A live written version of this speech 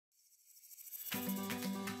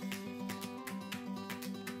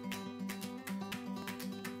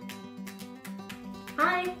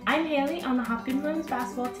Hi, I'm Haley on the Hopkins Women's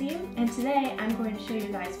Basketball team, and today I'm going to show you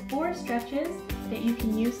guys 4 stretches that you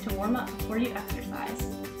can use to warm up before you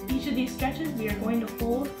exercise. Each of these stretches we are going to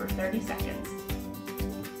hold for 30 seconds.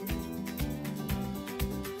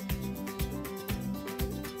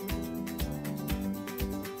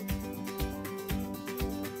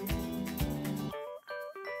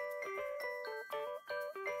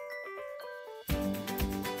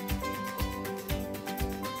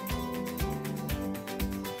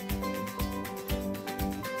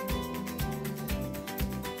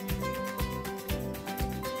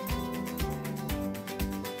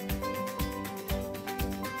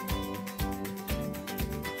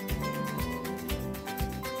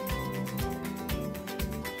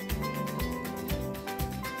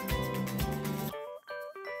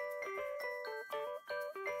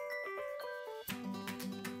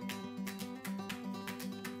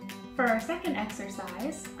 For our second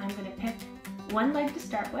exercise, I'm going to pick one leg to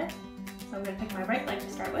start with. So I'm going to pick my right leg to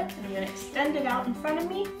start with, and I'm going to extend it out in front of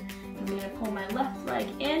me. I'm going to pull my left leg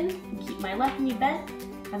in and keep my left knee bent.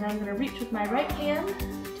 And then I'm going to reach with my right hand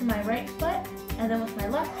to my right foot, and then with my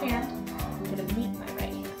left hand, I'm going to meet my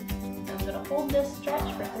right hand. And I'm going to hold this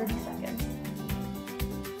stretch for 30 seconds.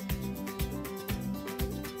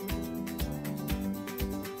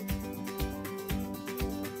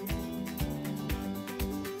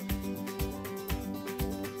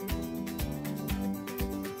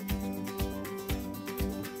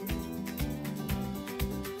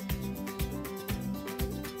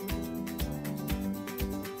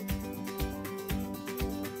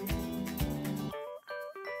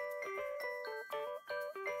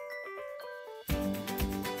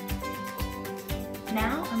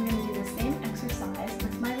 Now I'm going to do the same exercise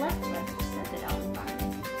with my left leg extended out in front of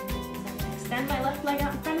me. So I'm going to extend my left leg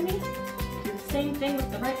out in front of me, do the same thing with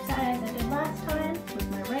the right side as I did last time, with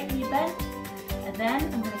my right knee bent, and then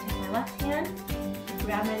I'm going to take my left hand,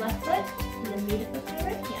 grab my left foot, and then meet it with my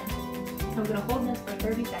right hand. I'm going to hold this for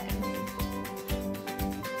 30 seconds.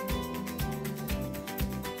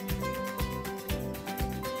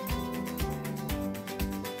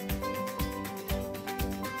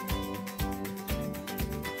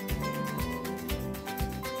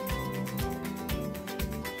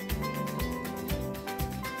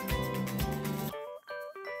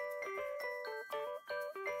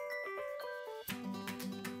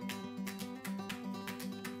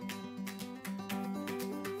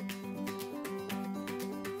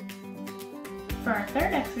 For our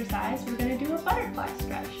third exercise, we're going to do a butterfly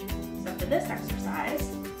stretch. So for this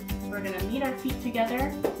exercise, we're going to meet our feet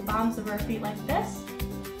together, the bottoms of our feet like this,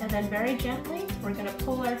 and then very gently, we're going to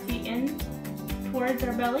pull our feet in towards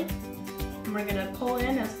our belly, and we're going to pull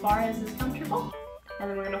in as far as is comfortable, and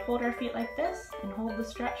then we're going to hold our feet like this and hold the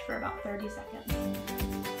stretch for about 30 seconds.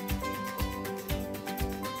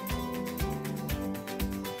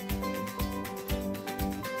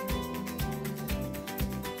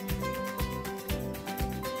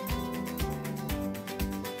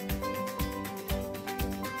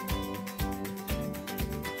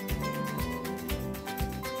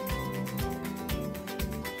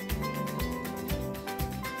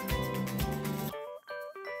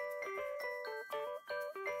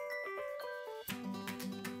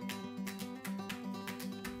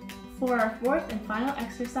 For our fourth and final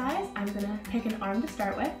exercise, I'm going to pick an arm to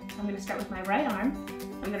start with. I'm going to start with my right arm.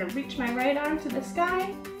 I'm going to reach my right arm to the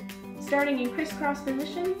sky, starting in crisscross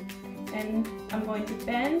position, and I'm going to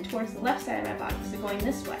bend towards the left side of my body, so going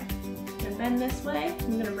this way. I'm going to bend this way,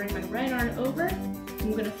 I'm going to bring my right arm over,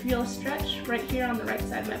 I'm going to feel a stretch right here on the right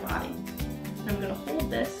side of my body. I'm going to hold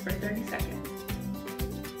this for 30 seconds.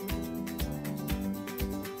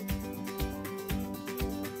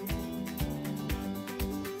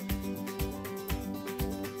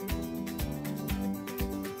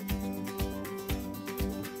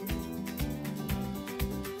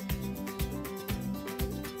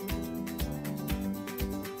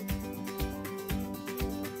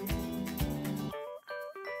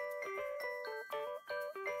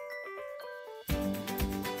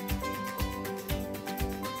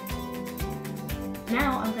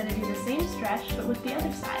 Now I'm going to do the same stretch, but with the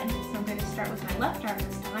other side. So I'm going to start with my left arm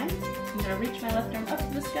this time. I'm going to reach my left arm up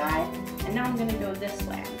to the sky, and now I'm going to go this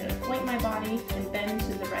way. I'm going to point my body and bend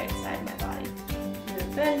to the right side of my body. I'm going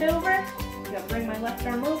to bend over, I'm going to bring my left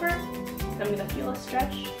arm over, then I'm going to feel a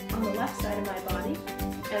stretch on the left side of my body,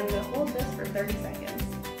 and I'm going to hold this for 30 seconds.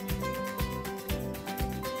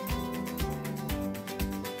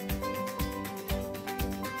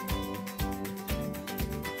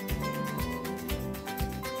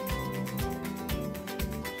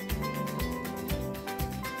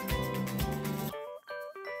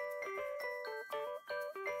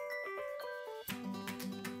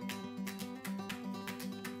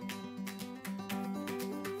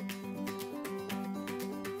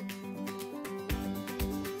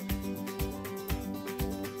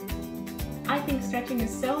 I think stretching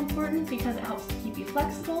is so important because it helps to keep you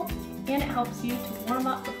flexible and it helps you to warm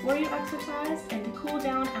up before you exercise and to cool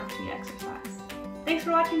down after you exercise. Thanks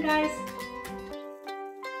for watching, guys!